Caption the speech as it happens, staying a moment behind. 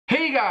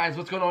Hey guys,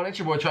 what's going on? It's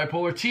your boy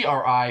Tripolar,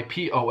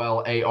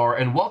 Tripolar,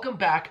 and welcome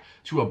back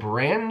to a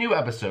brand new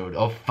episode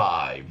of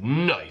Five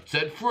Nights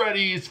at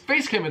Freddy's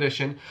Facecam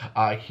Edition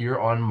here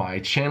on my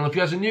channel. If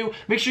you guys are new,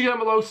 make sure you get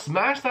down below,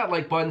 smash that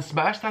like button,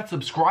 smash that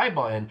subscribe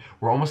button.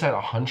 We're almost at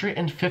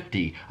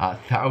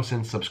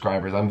 150,000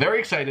 subscribers. I'm very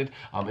excited.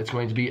 It's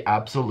going to be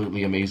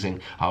absolutely amazing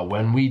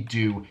when we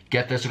do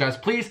get there. So guys,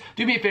 please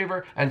do me a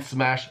favor and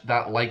smash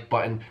that like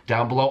button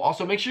down below.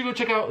 Also, make sure you go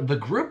check out the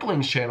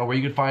Grouplings channel where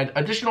you can find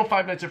additional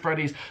Five Nights at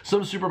Freddy's,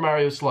 some Super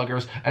Mario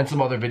Sluggers, and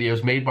some other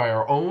videos made by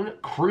our own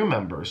crew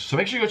members. So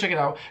make sure you go check it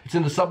out. It's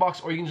in the sub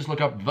box, or you can just look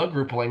up the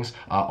Grouplings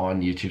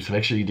on YouTube. So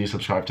make sure you do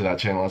subscribe to that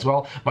channel as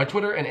well. My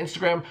Twitter and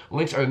Instagram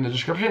links are in the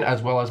description,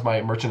 as well as my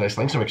merchandise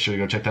links. So make sure you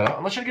go check that out.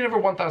 And let's try to get over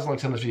 1,000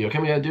 likes on this video.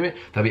 Can we do it?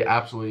 That'd be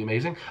absolutely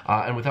amazing.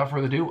 And without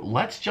further ado,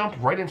 let's jump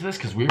right into this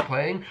because we're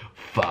playing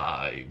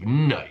Five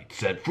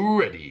Nights at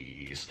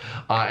Freddy's,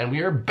 and we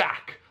are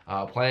back.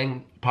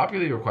 Playing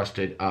popularly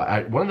requested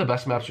at one of the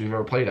best maps we've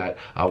ever played at,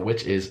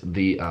 which is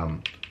the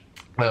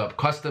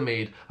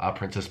custom-made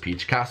Princess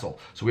Peach Castle.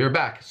 So we are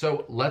back.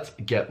 So let's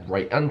get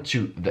right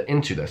into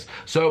this.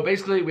 So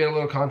basically, we had a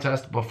little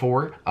contest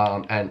before,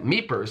 and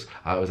Meepers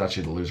was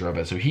actually the loser of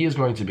it. So he is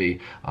going to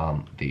be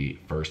the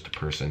first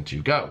person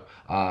to go.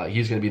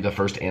 He's going to be the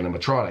first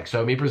animatronic.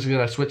 So Meepers is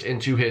going to switch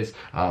into his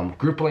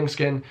Groupling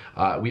skin.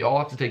 We all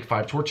have to take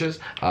 5 torches,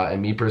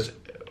 and Meepers.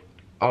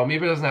 Oh,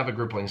 Meeper doesn't have a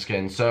Groupling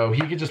skin, so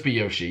he could just be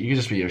Yoshi. You could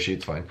just be Yoshi,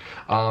 it's fine.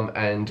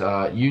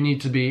 You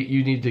need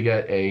to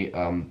get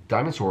a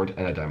diamond sword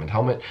and a diamond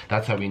helmet.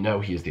 That's how we know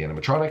he is the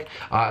animatronic.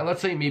 And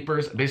let's say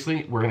Meepers,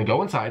 basically, we're gonna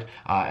go inside,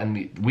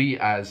 and we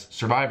as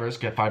survivors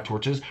get 5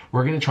 torches.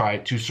 We're gonna try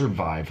to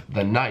survive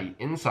the night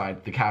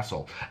inside the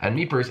castle. And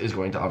Meepers is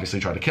going to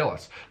obviously try to kill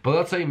us. But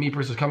let's say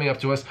Meepers is coming up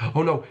to us.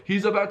 Oh no,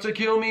 he's about to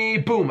kill me.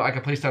 Boom, I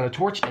can place down a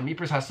torch, and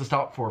Meepers has to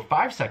stop for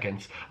 5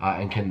 seconds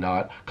and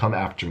cannot come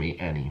after me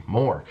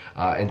anymore.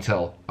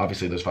 Until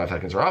obviously those 5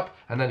 seconds are up,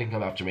 and then he can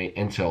come after me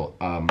until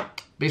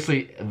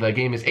basically the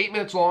game is 8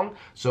 minutes long,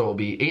 so it'll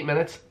be 8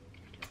 minutes.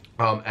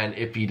 And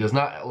if he does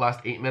not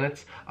last 8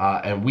 minutes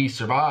and we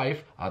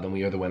survive, then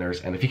we are the winners.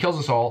 And if he kills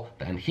us all,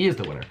 then he is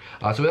the winner.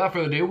 So without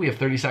further ado, we have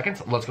 30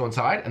 seconds. Let's go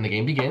inside, and the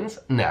game begins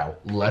now.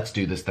 Let's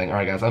do this thing. All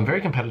right, guys, I'm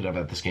very competitive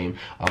at this game.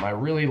 I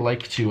really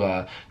like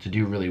to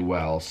do really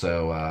well.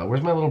 So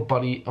where's my little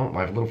buddy? Oh,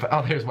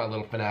 there's my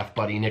little FNAF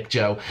buddy, Nick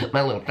Joe.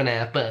 My little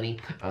FNAF buddy.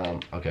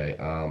 Okay.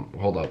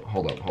 Hold up.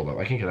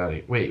 I can't get out of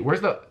here. Wait,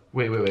 where's the?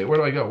 Wait, where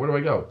do I go?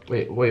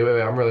 Wait,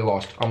 I'm really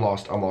lost. I'm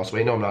lost.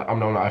 Wait, no, I'm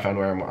not. I found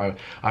where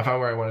I found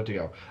where I wanted to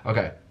go.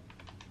 Okay.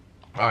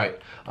 All right.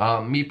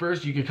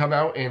 Meepers, you can come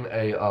out in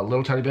a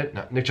little tiny bit.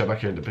 No, Nick, back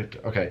here in the picture.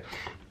 Okay.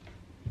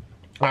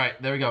 All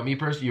right, there we go.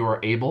 Meepers, you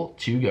are able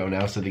to go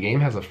now. So the game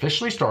has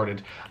officially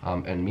started,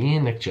 and me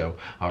and Nick Joe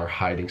are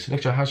hiding. So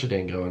Nick Joe, how's your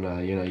day going?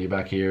 You know, you're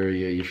back here.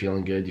 You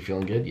feeling good? You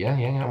feeling good?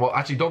 Yeah. Well,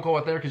 actually, don't go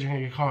out there because you're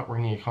gonna get caught. We're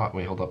gonna get caught.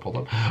 Wait, hold up.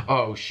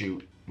 Oh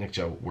shoot. Nick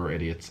Joe, we're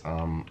idiots.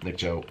 Nick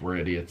Joe, we're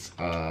idiots.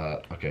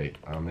 Okay.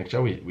 Nick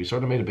Joe, we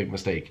sort of made a big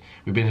mistake.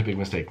 We've made a big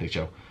mistake, Nick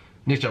Joe.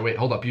 Nick Joe, wait,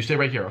 hold up. You stay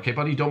right here. Okay,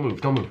 buddy? Don't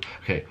move.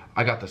 Okay,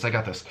 I got this.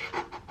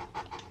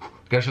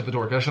 Gotta shut the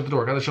door.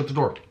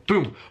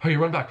 Boom. Hurry,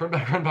 run back.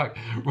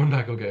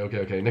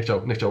 Okay. Nick Joe,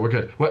 we're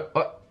good.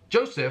 What?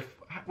 Joseph?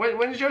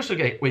 When is Joseph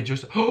get? Wait,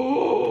 Joseph.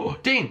 Oh,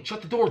 Dane,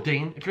 shut the door,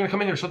 Dane. If you're gonna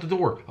come in here, shut the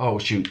door. Oh,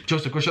 shoot.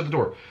 Joseph, go shut the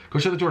door.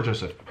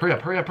 Joseph. Hurry up.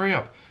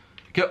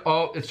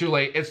 Oh, it's too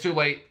late.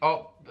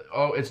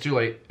 Oh, it's too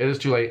late. It is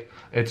too late.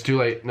 It's too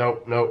late.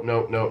 No.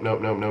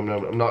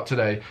 Not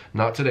today,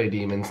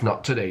 demons.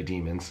 Not today,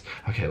 demons.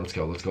 Okay, let's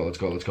go.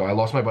 I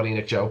lost my buddy,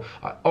 Nick Joe.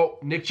 Oh,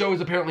 Nick Joe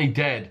is apparently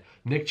dead.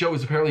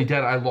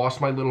 I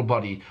lost my little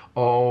buddy.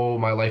 Oh,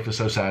 my life is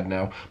so sad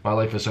now. I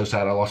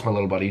lost my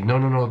little buddy.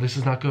 No. This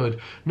is not good.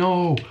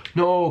 No.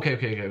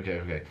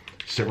 Okay.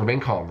 So remain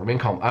calm.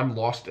 I'm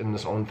lost in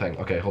this own thing.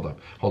 Okay, hold up.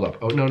 Oh,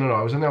 no.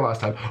 I was in there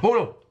last time. Oh,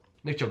 no.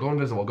 Nick Joe, go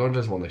invisible,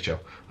 Nick Joe.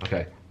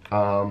 Okay.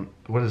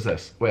 What is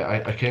this? Wait,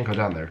 I can't go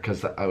down there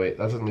because wait,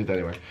 that doesn't lead to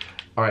anywhere.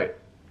 All right,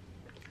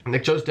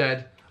 Nick Joe's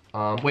dead.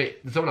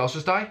 Wait, did someone else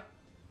just die?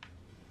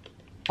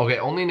 Okay,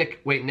 only Nick.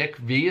 Wait, Nick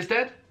V is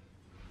dead.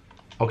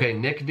 Okay,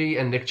 Nick V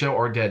and Nick Joe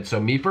are dead. So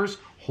Meepers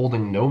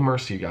holding no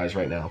mercy, guys,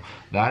 right now.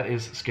 That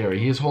is scary.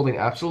 He is holding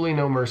absolutely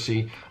no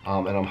mercy,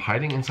 and I'm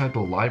hiding inside the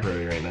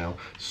library right now.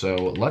 So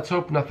let's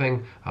hope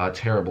nothing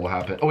terrible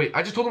happens. Oh, wait,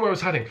 I just told him where I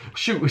was hiding.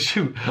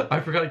 Shoot. I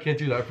forgot I can't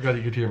do that. I forgot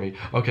you could hear me.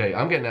 Okay,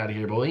 I'm getting out of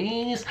here,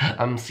 boys.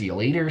 See you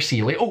later.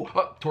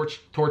 Oh, torch.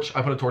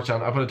 I put a torch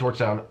down. I put a torch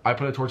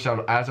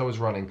down as I was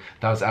running.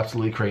 That was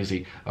absolutely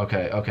crazy.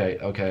 Okay.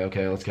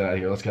 Let's get out of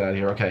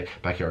here. Okay,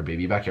 backyard,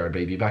 baby.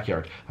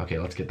 Okay,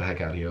 let's get the heck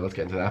out of here. Let's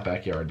get into that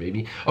backyard,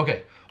 baby.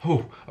 Okay.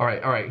 All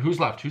right. Who's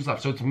left?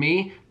 So it's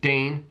me,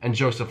 Dane, and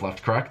Joseph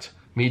left, correct?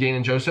 Me, Dane,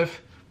 and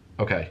Joseph?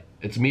 Okay.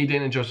 It's me,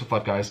 Dane, and Joseph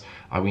left, guys.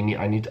 I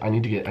need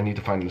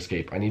to find an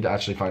escape. I need to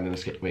actually find an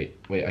escape. Wait,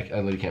 I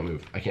literally can't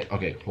move. I can't.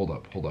 Okay, hold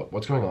up.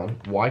 What's going on?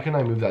 Why can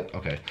I move that?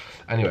 Okay.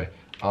 Anyway,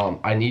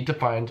 I need to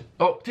find.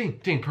 Oh,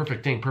 Dane,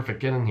 perfect.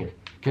 Get in here,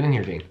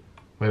 Dane.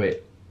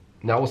 Wait.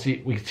 Now we'll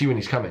see. We can see when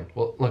he's coming.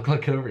 Well, look,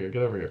 get over here.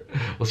 Get over here.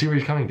 We'll see where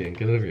he's coming, Dane.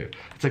 Get over here.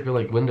 It's like we're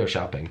like window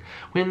shopping.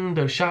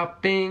 Window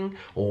shopping.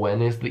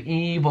 When is the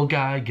evil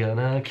guy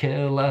gonna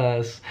kill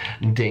us?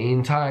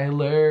 Dane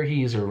Tyler,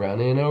 he's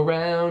running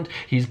around.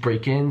 He's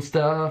breaking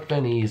stuff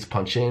and he's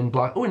punching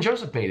block. Oh, and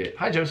Joseph made it.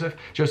 Hi, Joseph.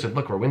 Joseph,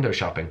 look, we're window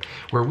shopping.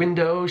 We're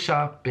window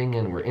shopping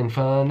and we're in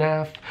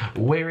FNAF.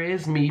 Where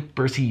is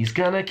Meepers? He's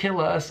gonna kill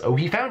us. Oh,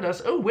 he found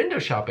us. Oh, window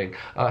shopping.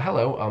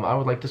 Hello. I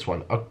would like this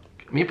one.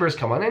 Meepers,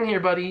 come on in here,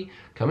 buddy.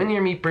 Come in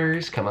here,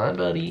 Meepers. Come on,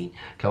 buddy.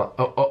 Come on.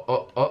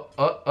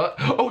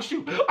 Oh,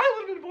 shoot. I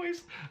love his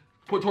voice.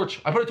 Put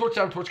torch. I put a torch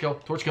down. Torch kill.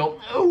 Torch kill.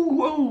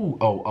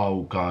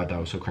 Oh, God. That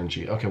was so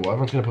cringy. Okay, well,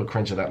 everyone's going to put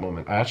cringe at that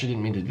moment. I actually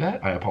didn't mean to do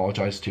that. I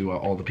apologize to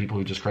all the people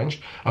who just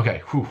cringed.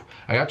 Okay, whew.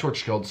 I got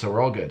torch killed, so we're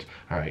all good.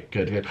 All right,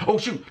 good. Oh,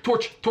 shoot.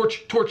 Torch. Oh, I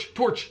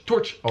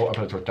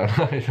put a torch down.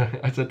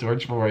 I said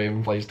torch before I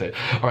even placed it.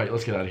 All right,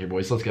 let's get out of here,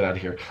 boys. Let's get out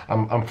of here.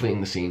 I'm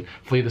fleeing the scene.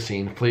 Flee the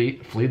scene. Flee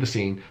the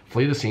scene.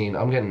 Flee the scene.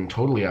 I'm getting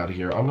totally out of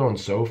here. I'm going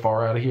so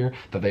far out of here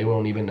that they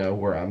won't even know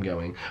where I'm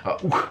going.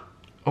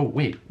 Oh,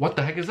 wait, what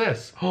the heck is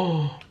this?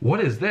 Oh,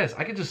 what is this?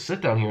 I could just sit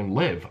down here and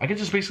live. I could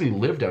just basically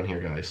live down here,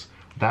 guys.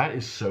 That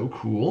is so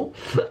cool.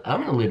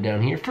 I'm gonna live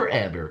down here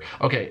forever.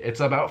 Okay, it's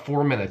about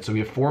 4 minutes, so we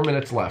have 4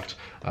 minutes left.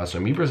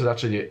 So Meepers is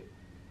actually...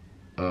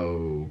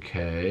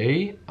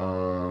 Okay,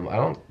 I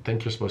don't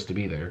think you're supposed to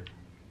be there.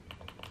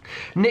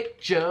 Nick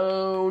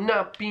Joe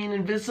not being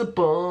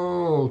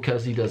invisible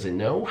because he doesn't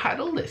know how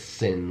to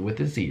listen with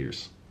his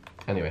ears.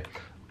 Anyway.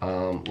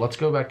 Let's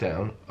go back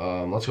down.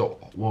 Let's go.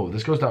 Whoa,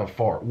 this goes down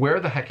far. Where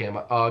the heck am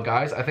I?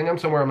 Guys, I think I'm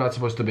somewhere I'm not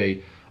supposed to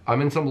be.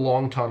 I'm in some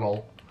long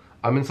tunnel.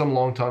 Can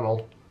someone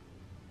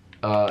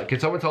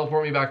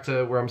teleport me back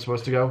to where I'm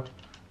supposed to go?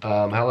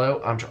 Hello?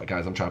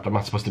 Guys, I'm trapped. I'm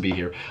not supposed to be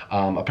here.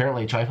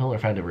 Apparently, Tripolar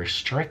found a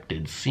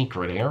restricted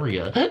secret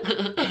area.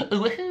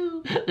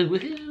 Woohoo!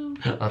 Woohoo!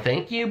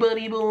 Thank you,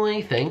 buddy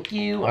boy. Thank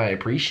you. I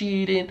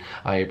appreciate it.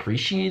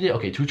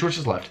 Okay, 2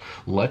 torches left.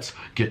 Let's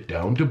get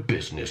down to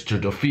business to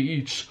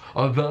defeat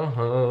the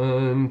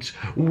hunt.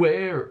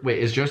 Wait,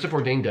 is Joseph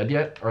or Dane dead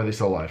yet? Or are they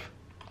still alive?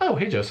 Oh,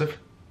 hey, Joseph.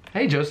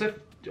 Hey, Joseph.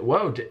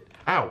 Whoa.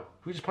 Ow.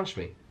 Who just punched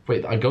me?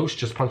 Wait, a ghost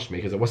just punched me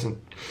because it wasn't...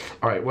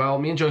 All right, well,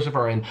 me and Joseph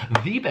are in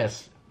the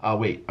best...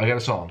 wait, I got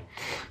a song.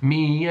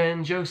 Me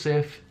and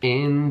Joseph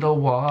in the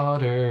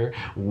water.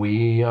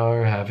 We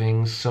are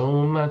having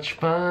so much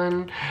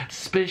fun.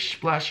 Splish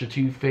Splash, your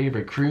 2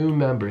 favorite crew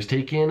members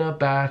taking a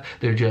bath.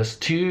 They're just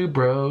 2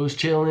 bros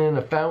chilling in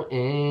a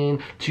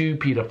fountain. 2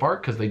 Peter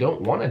fart because they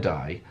don't want to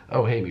die.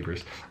 Oh, hey,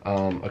 Meepers.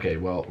 Okay,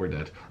 well, we're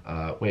dead.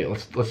 Wait,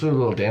 let's do a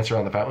little dance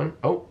around the fountain.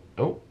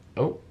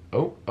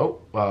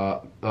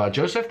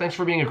 Joseph, thanks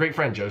for being a great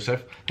friend,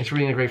 Joseph. Thanks for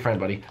being a great friend,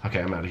 buddy. Okay,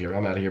 I'm out of here,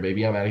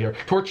 baby. I'm out of here.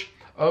 Torch.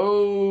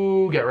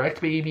 Oh, get wrecked,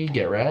 baby.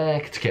 Get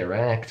wrecked.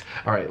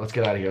 All right, let's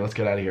get out of here.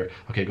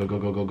 Okay, go. Okay,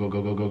 go.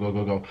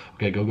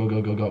 Okay,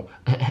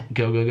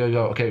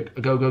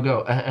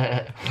 go.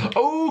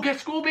 Oh, get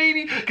school,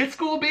 baby.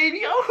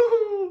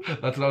 Oh,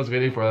 that's what I was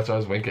waiting for. That's what I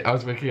was winking. I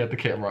was winking at the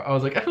camera. I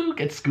was like, oh,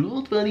 get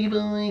schooled, buddy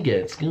boy.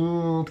 Get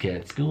schooled.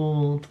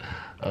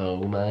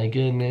 Oh my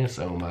goodness.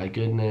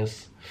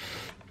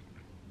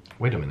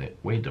 Wait a minute.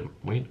 Wait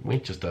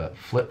just a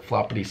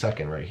flip-floppity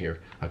second right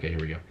here. Okay,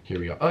 here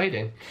we go. Oh, hey,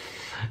 Dane.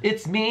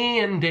 It's me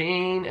and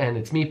Dane, and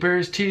it's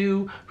Meepers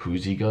too.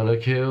 Who's he gonna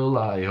kill?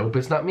 I hope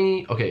it's not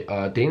me. Okay,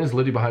 Dane is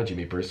literally behind you,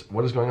 Meepers.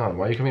 What is going on?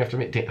 Why are you coming after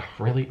me? Dane,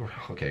 really?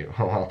 Okay,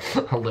 well,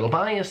 a little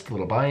biased,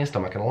 I'm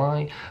not gonna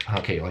lie.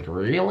 Okay, like,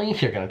 really?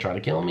 You're gonna try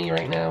to kill me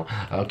right now?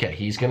 Okay,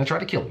 he's gonna try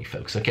to kill me,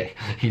 folks. Okay,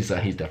 he's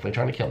definitely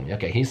trying to kill me.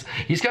 Okay, he's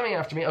coming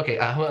after me. Okay,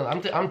 well, I'm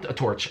a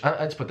torch.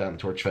 I just put down the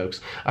torch, folks.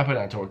 I put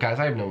down a torch. Guys,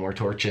 I have no more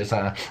torches.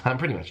 I'm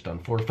pretty much done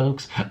for,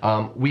 folks.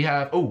 We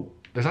have... Oh,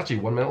 there's actually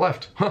 1 minute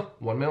left.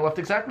 1 minute left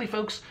exactly,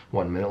 folks.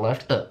 1 minute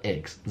left.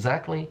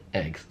 Exactly.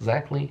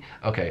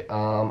 Okay,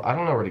 I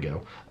don't know where to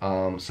go.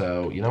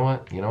 So, you know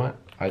what?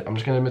 I'm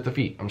just gonna admit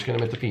defeat. I'm just gonna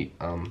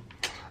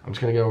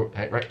go...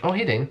 Hey, right. Oh,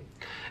 hey, Dane.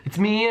 It's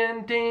me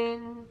and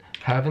Dane.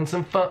 Having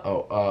some fun.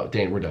 Oh,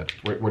 Dane, we're dead.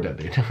 We're dead,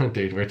 Dane.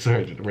 Dane, we're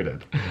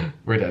dead.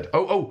 We're dead.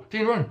 Oh,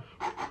 Dane, run.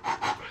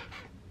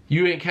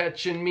 You ain't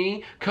catching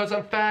me, cause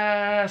I'm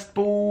fast,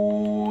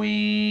 boy.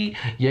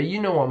 Yeah, you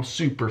know I'm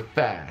super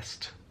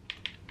fast.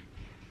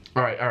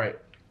 All right.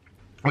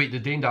 Wait,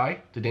 did Dane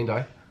die?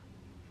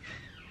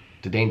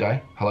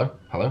 Hello?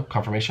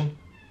 Confirmation?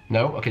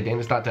 No? Okay, Dane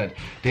is not dead.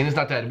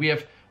 We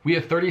have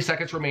 30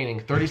 seconds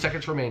remaining.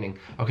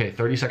 Okay,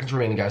 30 seconds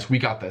remaining, guys. We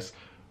got this.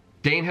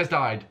 Dane has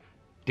died.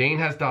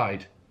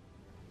 It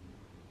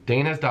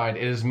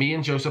is me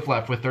and Joseph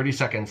left with 30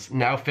 seconds.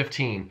 Now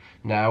 15.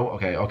 Now,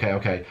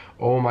 okay.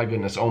 Oh my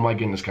goodness,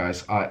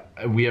 guys.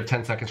 We have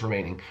 10 seconds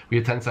remaining.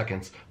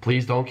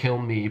 Please don't kill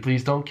me.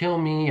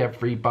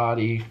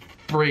 Everybody.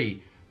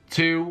 3,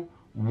 2,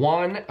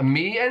 1.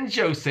 Me and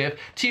Joseph,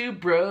 2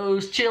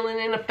 bros chilling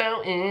in a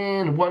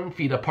fountain, 1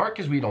 feet apart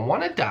because we don't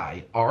want to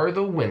die, are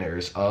the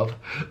winners of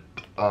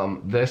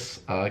this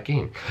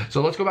game.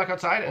 So let's go back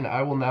outside and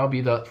I will now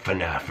be the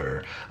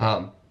FNAFer.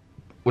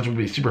 which would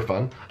be super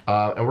fun.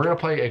 And we're gonna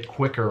play a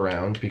quicker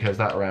round because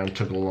that round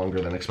took a little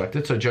longer than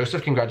expected. So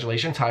Joseph,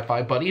 congratulations, high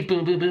five, buddy.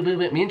 Boom, boom, boom, boom,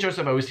 boom. Me and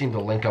Joseph always seem to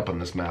link up on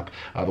this map.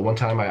 The one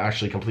time I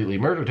actually completely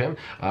murdered him,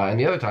 and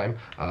the other time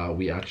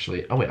we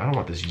actually, oh wait, I don't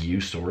want this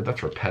U sword, that's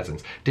for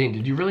peasants. Dane,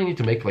 did you really need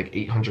to make like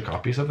 800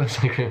 copies of this?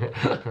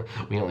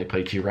 We only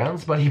play 2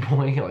 rounds, buddy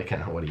boy. Like,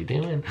 what are you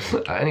doing?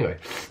 Anyway.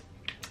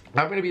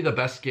 I'm going to be the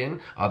best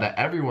skin that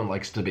everyone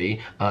likes to be,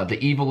 the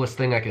evilest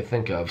thing I could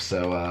think of.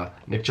 So,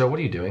 Nick Joe, what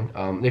are you doing?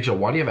 Nick Joe,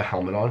 why do you have a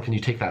helmet on? Can you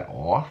take that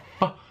off?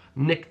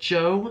 Nick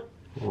Joe?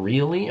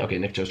 Really? Okay,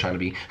 Nick Joe's trying to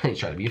be, he's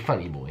trying to be a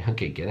funny boy.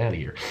 Okay, get out of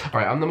here. All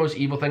right, I'm the most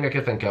evil thing I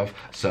could think of.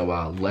 So,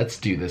 let's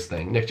do this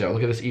thing. Nick Joe,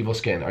 look at this evil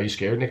skin. Are you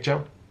scared, Nick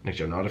Joe? Nick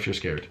Joe, not if you're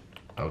scared.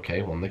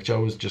 Okay, well, Nick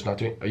Joe is just not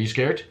doing, are you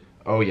scared?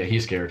 Oh yeah,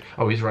 he's scared.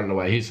 Oh, he's running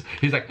away. He's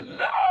like,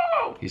 no!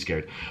 He's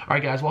scared. All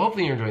right, guys. Well,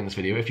 hopefully you're enjoying this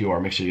video. If you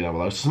are, make sure you get down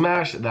below.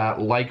 Smash that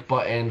like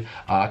button.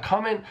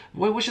 Comment.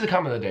 What should the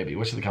comment of the day be?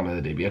 What should the comment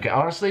of the day be? Okay,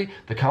 honestly,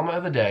 the comment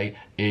of the day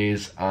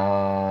is,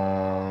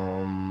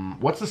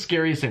 what's the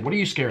scariest thing? What are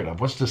you scared of?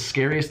 What's the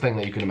scariest thing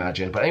that you can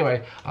imagine? But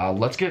anyway,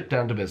 let's get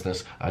down to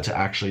business to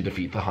actually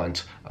defeat the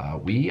hunt.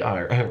 We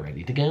are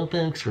ready to go,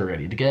 folks. We're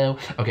ready to go.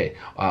 Okay,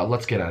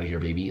 let's get out of here,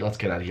 baby. Let's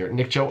get out of here.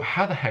 Nick Joe,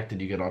 how the heck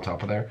did you get on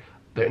top of there?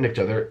 Nick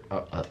Joe,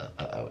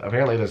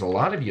 apparently there's a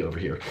lot of you over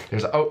here.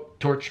 There's oh,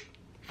 torch.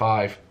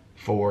 5,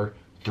 4,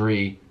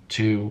 3,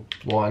 2,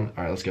 1. All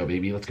right, let's go,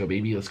 baby. Let's go,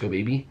 baby. Let's go,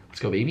 baby.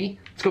 Let's go, baby.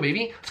 Let's go,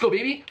 baby. Let's go,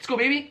 baby. Let's go,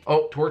 baby.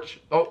 Oh, torch.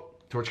 Oh,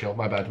 torch kill.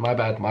 My bad. My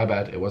bad. My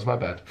bad. It was my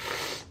bad.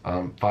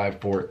 5,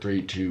 4,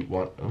 3, 2,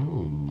 1.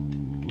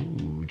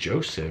 Ooh,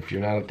 Joseph,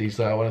 you're not at these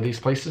one of these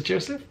places,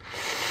 Joseph?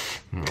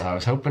 I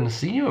was hoping to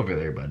see you over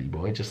there, buddy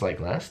boy, just like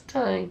last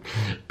time.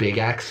 Big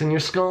axe in your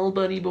skull,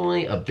 buddy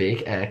boy. A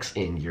big axe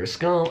in your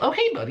skull. Oh,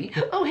 hey, buddy.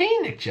 Oh, hey,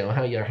 Nick Joe.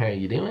 How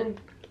you doing?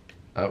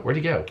 Where'd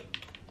he go?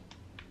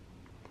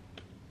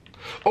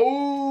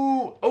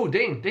 Oh,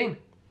 Dane.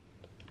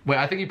 Wait,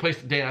 I think you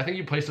placed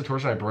the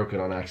torch and I broke it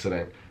on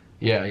accident.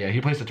 Yeah,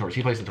 he placed the torch.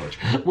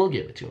 We'll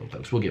give it to him,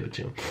 folks. We'll give it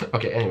to him.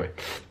 Okay, anyway.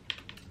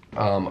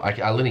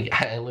 I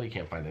literally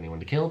can't find anyone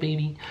to kill,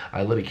 baby.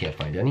 I literally can't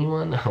find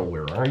anyone.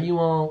 Where are you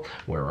all?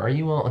 Where are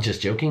you all? Just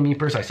joking,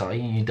 Meepers. I saw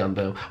you, you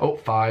dumbo. Oh,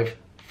 5,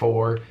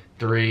 4,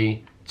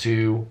 3,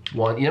 2,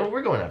 1. You know,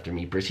 we're going after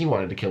Meepers. He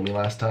wanted to kill me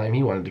last time.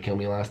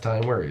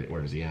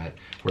 Where is he at?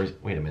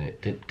 Wait a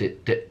minute.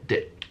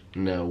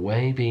 No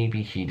way,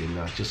 baby. He did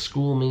not just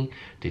school me.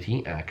 Did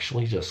he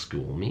actually just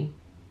school me?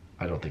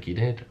 I don't think he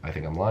did. I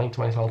think I'm lying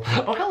to myself.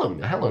 Oh,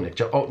 hello, Nick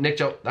Joe. Oh, Nick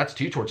Joe, that's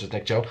 2 torches,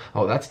 Nick Joe.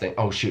 Oh, that's thing.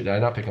 Oh, shoot, did I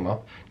not pick him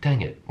up?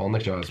 Dang it. Well,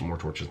 Nick Joe has more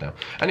torches now.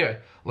 Anyway,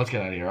 let's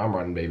get out of here. I'm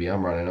running, baby.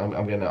 I'm running.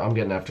 I'm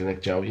getting after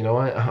Nick Joe. You know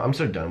what? I'm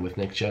so done with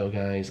Nick Joe,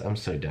 guys. I'm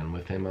so done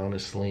with him,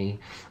 honestly.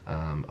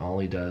 All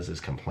he does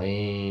is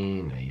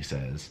complain. He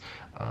says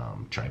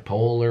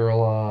tripolar a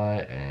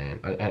lot,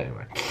 and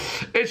anyway,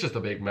 it's just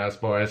a big mess,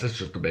 boys. It's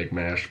just a big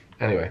mess.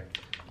 Anyway,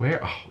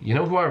 you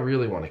know who I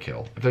really want to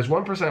kill? If there's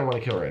one person I want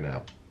to kill right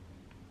now,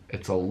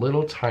 it's a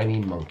little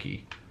tiny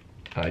monkey.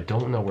 I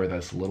don't know where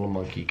this little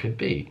monkey could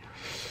be.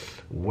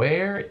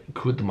 Where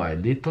could my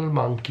little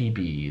monkey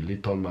be?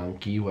 Little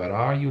monkey, where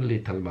are you,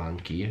 little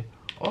monkey?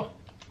 Oh,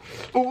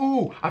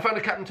 ooh, I found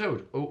a cat and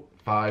toad. Oh,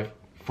 5,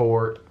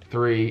 4,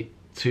 3,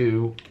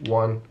 2,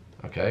 1.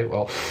 Okay,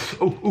 well,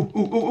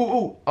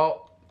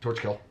 oh, torch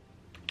kill.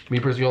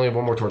 Meepers, you only have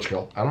 1 more torch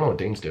kill. I don't know what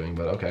Dane's doing,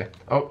 but okay.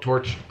 Oh,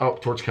 torch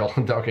kill.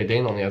 Okay,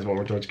 Dane only has 1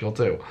 more torch kill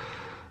too.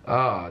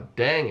 Ah,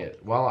 dang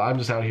it. Well, I'm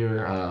just out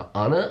here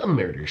on a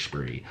murder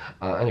spree.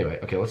 Anyway,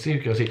 okay, let's see who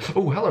goes here.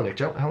 Oh, hello, Nick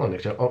Joe.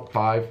 Oh,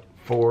 5,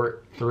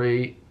 4,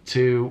 3,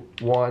 2,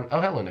 1. Oh,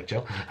 hello, Nick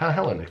Joe.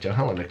 Hello, Nick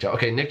Joe.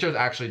 Okay, Nick Joe's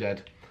actually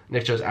dead.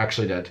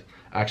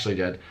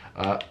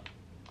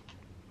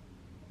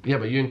 Yeah,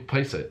 but you didn't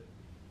place it.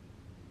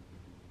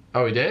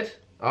 Oh, he did?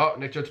 Oh,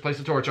 Nick Joe's placed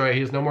a torch. All right,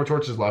 he has no more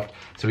torches left.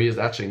 So he is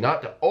actually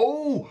not dead.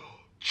 Oh,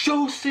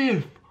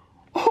 Joseph.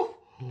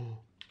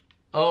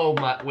 Oh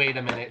my, wait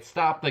a minute.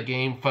 Stop the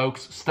game,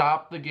 folks.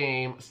 Stop the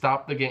game.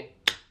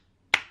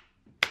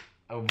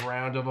 A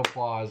round of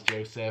applause,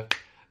 Joseph.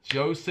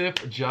 Joseph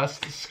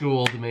just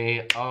schooled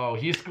me. Oh,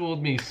 he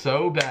schooled me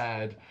so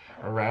bad.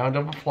 A round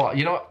of applause.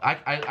 You know what?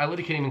 I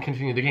literally can't even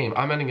continue the game.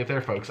 I'm ending it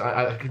there, folks.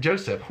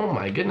 Joseph, oh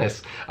my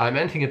goodness. I'm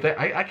ending it there.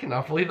 I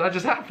cannot believe that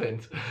just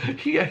happened.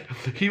 He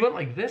went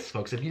like this,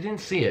 folks. If you didn't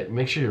see it,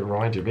 make sure you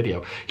rewind your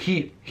video.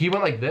 He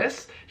went like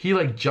this. He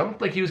like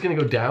jumped like he was gonna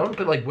go down,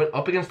 but like went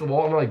up against the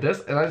wall and went like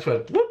this, and I just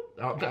went whoop.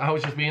 I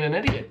was just being an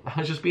idiot.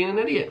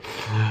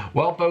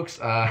 Well,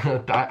 folks,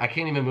 I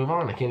can't even move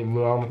on. I can't even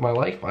move on with my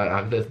life.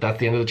 That's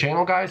the end of the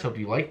channel, guys. Hope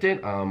you liked it.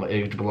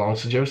 It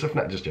belongs to Joseph.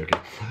 Not just joking.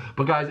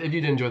 But guys, if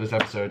you did enjoy this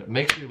episode,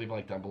 make sure you leave a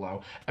like down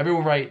below.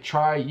 Everyone write,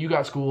 try you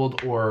got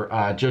schooled or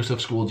Joseph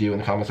schooled you in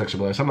the comment section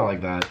below. Something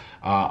like that.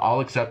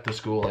 I'll accept the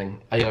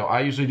schooling. You know, I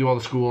usually do all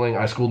the schooling.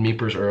 I schooled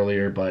Meepers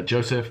earlier, but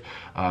Joseph,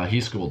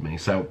 he schooled me.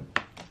 So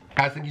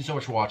guys, thank you so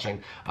much for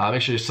watching.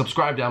 Make sure you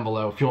subscribe down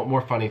below if you want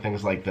more funny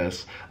things like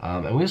this.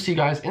 And we'll see you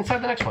guys inside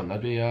the next one.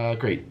 That'd be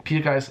great.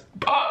 Peace, guys.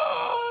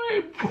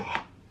 Bye!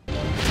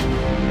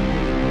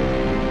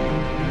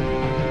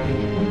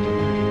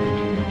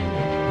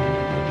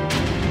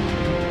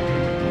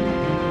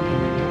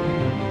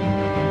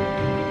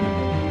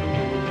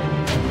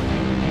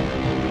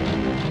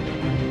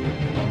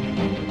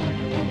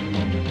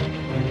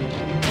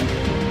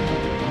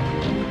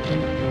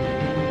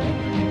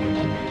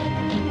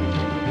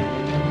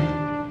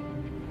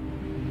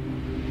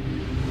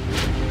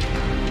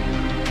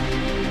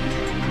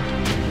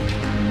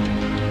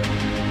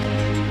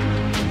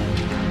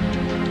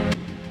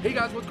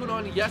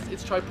 on. Yes,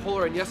 it's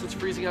Tripolar, and yes, it's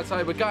freezing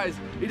outside, but guys,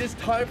 it is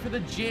time for the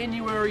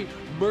January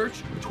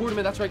merch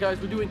tournament. That's right, guys,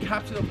 we're doing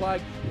Capture the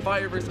Flag,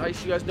 Fire vs.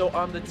 Ice. You guys know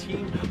I'm the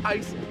Team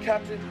Ice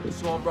captain,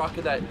 so I'm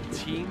rocking that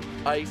Team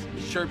Ice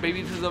shirt,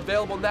 baby. This is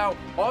available now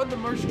on the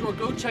merch store.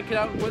 Go check it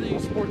out. Whether you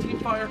support Team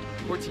Fire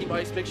or Team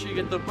Ice, make sure you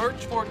get the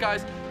merch for it,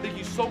 guys. Thank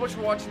you so much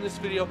for watching this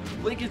video.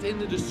 Link is in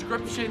the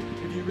description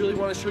if you really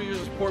want to show your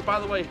support. By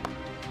the way,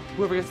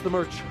 whoever gets the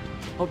merch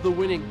of the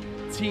winning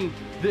team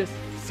this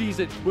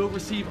season will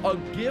receive a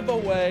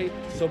giveaway,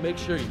 so make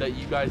sure that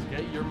you guys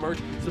get your merch.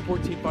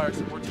 Support Team Fire,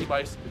 support Team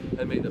Ice,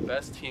 and may the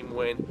best team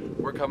win.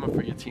 We're coming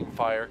for you, Team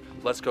Fire.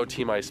 Let's go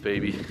Team Ice,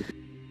 baby.